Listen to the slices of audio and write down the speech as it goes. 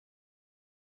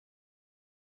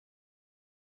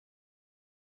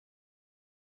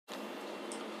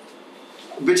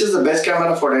which is the best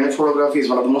camera for dental photography is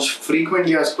one of the most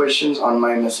frequently asked questions on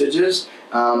my messages.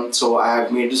 So I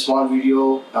have made this small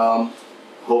video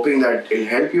hoping that it'll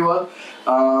help you all.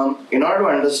 In order to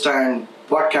understand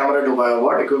what camera to buy or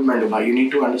what equipment to buy, you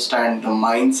need to understand the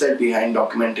mindset behind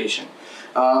documentation.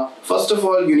 First of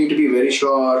all, you need to be very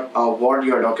sure what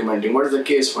you're documenting. What is the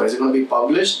case for? Is it going to be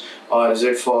published, or is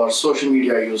it for social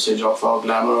media usage, or for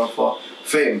glamour, or for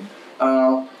fame?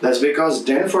 That's because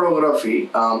dental photography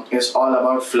is all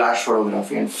about flash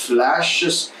photography, and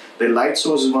flashes, the light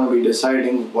source is going to be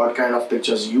deciding what kind of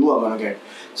pictures you are going to get.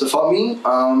 So for me,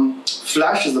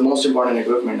 flash is the most important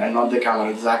equipment and not the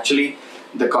camera. It's actually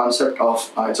the concept of,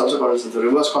 it's also called as the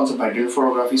reverse concept by dental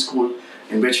photography school,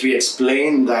 in which we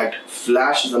explain that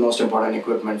flash is the most important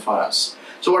equipment for us.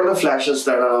 So what are the flashes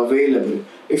that are available?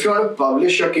 If you want to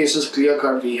publish your cases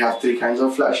clear-cut, we have three kinds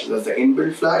of flashes. There's the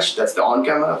inbuilt flash, that's the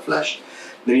on-camera flash.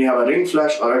 Then you have a ring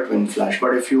flash or a twin flash.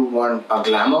 But if you want a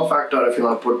glamour factor, if you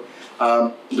want to put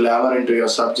glamour into your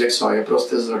subjects or your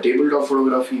prosthesis or tabletop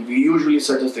photography, we usually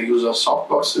suggest the use of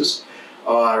softboxes,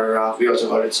 or we also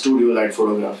call it studio light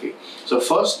photography. So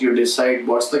first you decide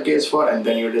what's the case for, and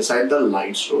then you decide the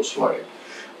light source for it.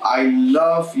 I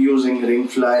love using ring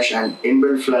flash and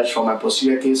inbuilt flash for my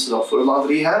posterior cases or full mouth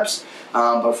rehabs,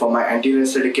 but for my anterior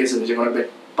aesthetic cases which are going to be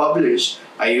published,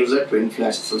 I use a twin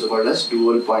flash. It's also called as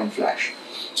dual point flash.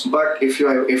 But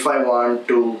if I want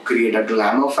to create a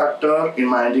glamour factor in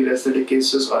my anterior aesthetic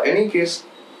cases or any case,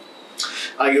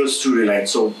 I use studio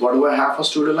lights. So what do I have for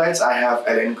studio lights? I have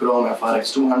Elinchrom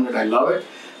FRX 200. I love it.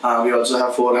 We also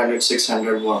have 400,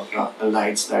 600 watt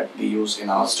lights that we use in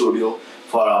our studio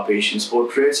for our patients'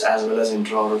 portraits as well as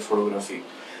intraoral photography.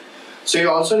 So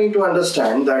you also need to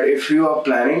understand that if you are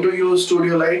planning to use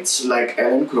studio lights like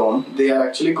Elinchrom, they are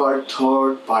actually called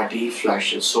third-party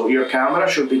flashes. So your camera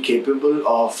should be capable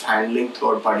of handling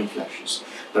third-party flashes.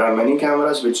 There are many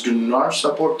cameras which do not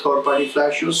support third-party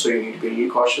flash use, so you need to be a little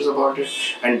cautious about it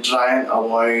and try and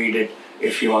avoid it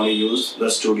if you want to use the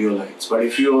studio lights. But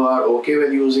if you are okay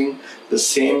with using the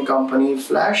same company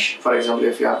flash, for example,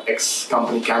 if you have X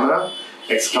company camera,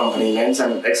 X company lens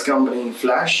and X company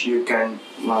flash, you can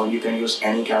use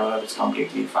any camera. It's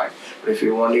completely fine. But if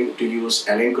you're wanting to use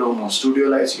Elinchrom or studio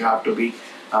lights, you have to be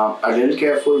a little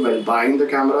careful while buying the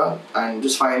camera and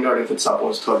just find out if it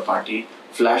supports third-party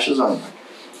flashes or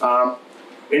not.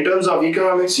 In terms of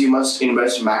economics, you must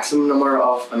invest maximum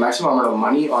amount of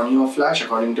money on your flash.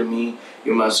 According to me,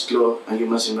 you must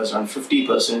invest around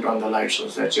 50% on the light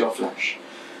source. That's your flash.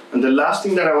 And the last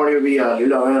thing that I want you to be a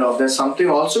little aware of, there's something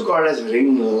also called as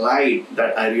ring light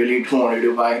that I really don't want you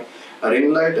to buy. A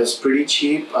ring light is pretty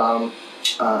cheap and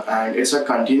it's a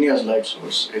continuous light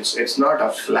source. It's not a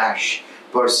flash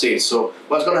per se. So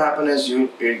what's going to happen is you're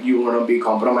going to be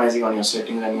compromising on your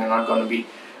settings and you're not going to be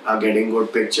getting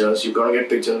good pictures. You're going to get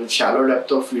pictures with shallow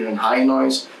depth of field and high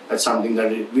noise. That's something that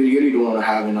we really don't want to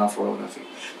have in our photography.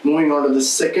 Moving on to the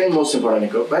second most important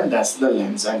equipment, that's the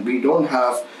lens. And we don't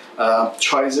have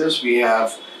choices. We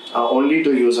have only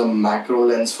to use a macro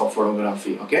lens for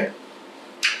photography. Okay.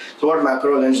 So what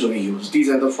macro lens do we use? These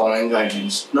are the following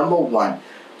guidelines. Number one,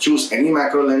 choose any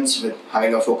macro lens with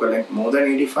having a focal length more than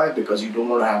 85 because you don't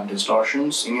want to have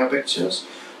distortions in your pictures.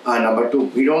 Number two,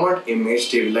 we don't want image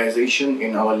stabilization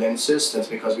in our lenses. That's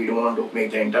because we don't want to make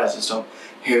the entire system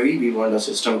heavy. We want the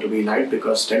system to be light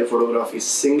because still photography is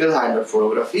single-handed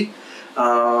photography.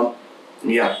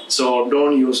 So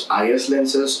don't use IS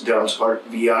lenses. They're also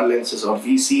called VR lenses or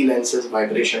VC lenses,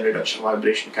 vibration reduction,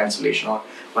 vibration cancellation, or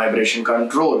vibration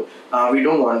control. We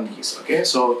don't want these, okay?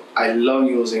 So I love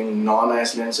using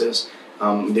non-IS lenses.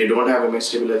 They don't have image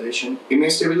stabilization.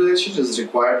 Image stabilization is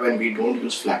required when we don't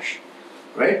use flash,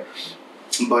 right?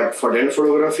 But for dental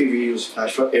photography, we use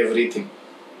flash for everything.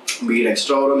 Be it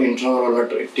extraoral, intraoral,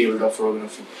 or tabletop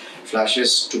photography. Flash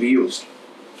is to be used.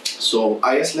 So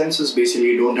IS lenses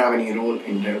basically don't have any role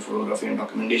in dental photography and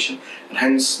documentation, and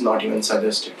hence not even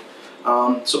suggested.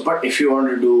 But if you want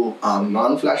to do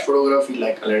non-flash photography,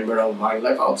 like a little bit of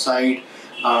wildlife outside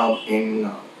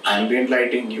in ambient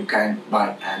lighting, you can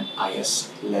buy an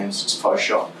IS lens for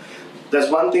sure. There's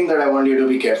one thing that I want you to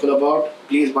be careful about.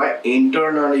 Please buy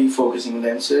internally focusing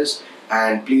lenses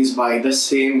and please buy the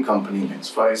same company lens.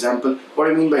 For example, what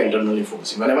do you mean by internally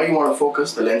focusing? Whenever you want to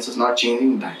focus, the lens is not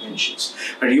changing dimensions.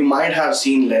 But you might have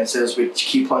seen lenses which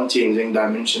keep on changing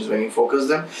dimensions when you focus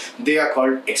them. They are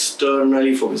called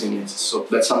externally focusing lenses. So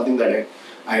that's something that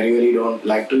I really don't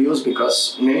like to use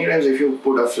because many times if you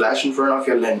put a flash in front of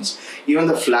your lens, even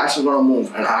the flash is going to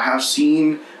move. And I have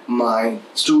seen my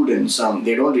students,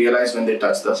 they don't realize when they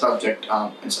touch the subject.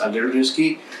 It's a little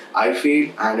risky, I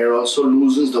feel, and it also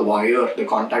loosens the wire, the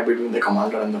contact between the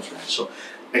commander and the flash. So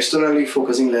externally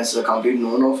focusing lens is a complete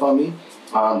no-no for me.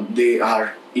 They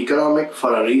are economic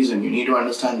for a reason. You need to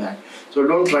understand that. So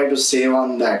don't try to save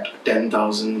on that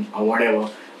 10,000 or whatever.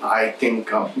 I think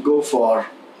go for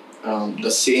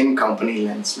the same company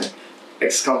lens, like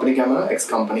X company camera, X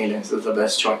company lens is the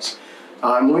best choice.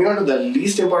 Moving on to the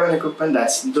least important equipment,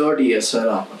 that's the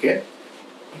DSLR. Okay,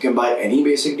 you can buy any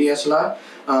basic DSLR,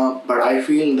 but I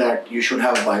feel that you should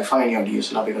have Wi-Fi in your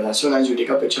DSLR, because as soon as you take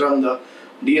a picture on the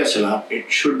DSLR,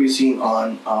 it should be seen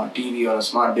on a TV or a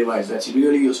smart device. That's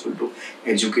really useful to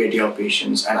educate your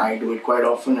patients, and I do it quite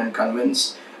often and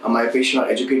convince my patient or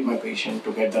educate my patient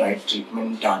to get the right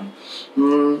treatment done.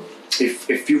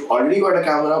 If you've already got a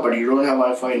camera but you don't have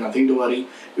Wi-Fi, nothing to worry.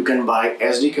 You can buy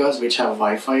SD cards which have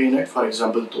Wi-Fi in it. For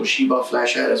example, Toshiba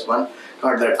FlashAir is one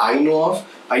card that I know of.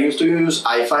 I used to use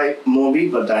iFi Mobi,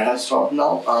 but that has stopped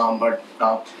now. But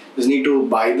you need to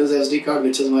buy this SD card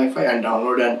which is Wi-Fi and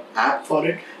download an app for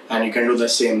it, and you can do the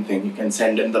same thing. You can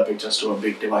send in the pictures to a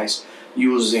big device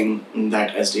using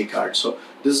that SD card. So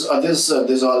this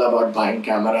is all about buying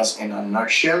cameras in a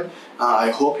nutshell. I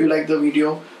hope you like the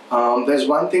video. There's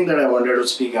one thing that I wanted to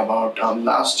speak about.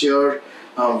 Last year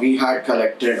we had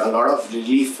collected a lot of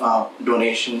relief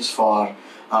donations for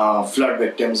flood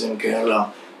victims in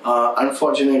Kerala.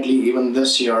 Unfortunately, even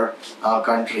this year, our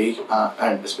country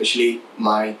and especially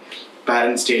my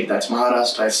parent state, that's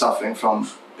Maharashtra, is suffering from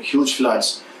huge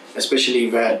floods,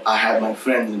 especially where I have my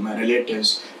friends and my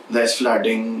relatives. There's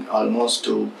flooding almost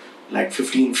to like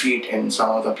 15 feet in some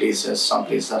of the places. Some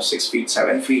places have 6 feet,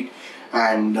 7 feet,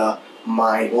 and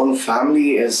my own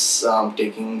family is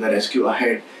taking the rescue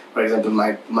ahead. For example,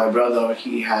 my brother,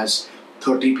 he has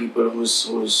 30 people who's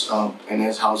in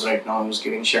his house right now, who's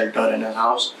giving shelter in his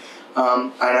house,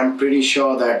 and I'm pretty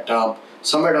sure that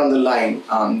somewhere down the line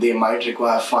they might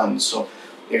require funds. So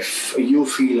if you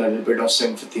feel a little bit of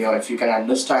sympathy, or if you can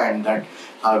understand that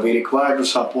we require to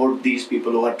support these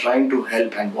people who are trying to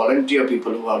help, and volunteer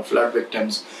people who are flood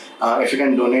victims, if you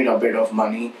can donate a bit of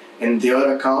money in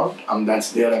their account,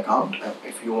 that's their account,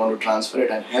 if you want to transfer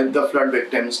it and help the flood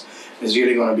victims, is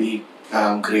really going to be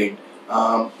great.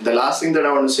 The last thing that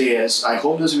I want to say is, I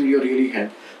hope this video really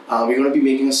helped. We're going to be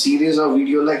making a series of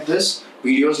videos like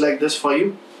this for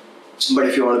you. But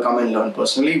if you want to come and learn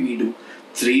personally, we do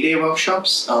 3-day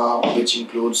workshops, which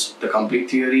includes the complete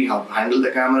theory, how to handle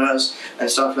the cameras and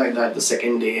stuff like that. The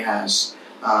second day has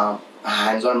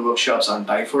hands-on workshops on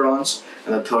Typhorons,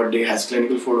 and the third day has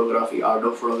clinical photography,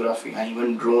 outdoor photography, and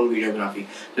even drone videography.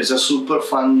 It's a super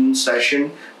fun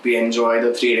session. We enjoy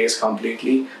the 3 days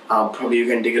completely. Probably you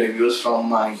can take reviews from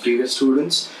my previous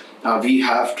students. We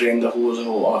have trained the who's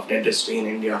who of dentistry in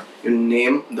India. You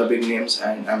name the big names,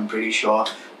 and I'm pretty sure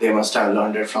they must have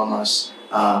learned it from us.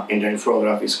 Indian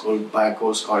Photography School by a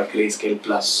course called Grayscale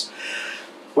Plus.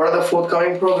 What are the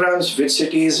forthcoming programs? Which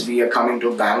cities? We are coming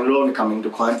to Bangalore, we're coming to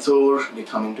Coimbatore, we're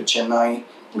coming to Chennai,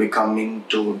 we're coming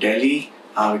to Delhi,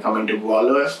 we're coming to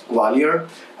Gwalior,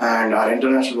 and our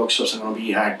international workshops are going to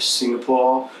be at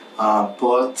Singapore,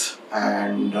 Perth,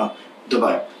 and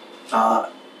Dubai.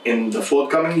 In the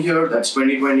forthcoming year, that's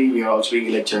 2020, we are also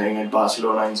be lecturing at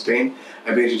Barcelona in Spain.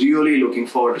 I'll be really looking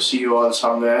forward to see you all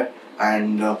somewhere,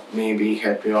 and maybe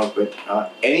help you out with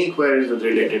any queries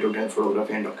related to dental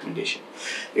photography and documentation.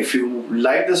 If you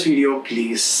like this video,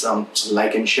 please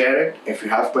like and share it. If you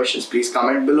have questions, please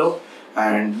comment below,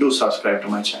 and do subscribe to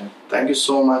my channel. Thank you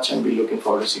so much, and be looking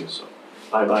forward to see you soon.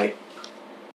 Bye bye.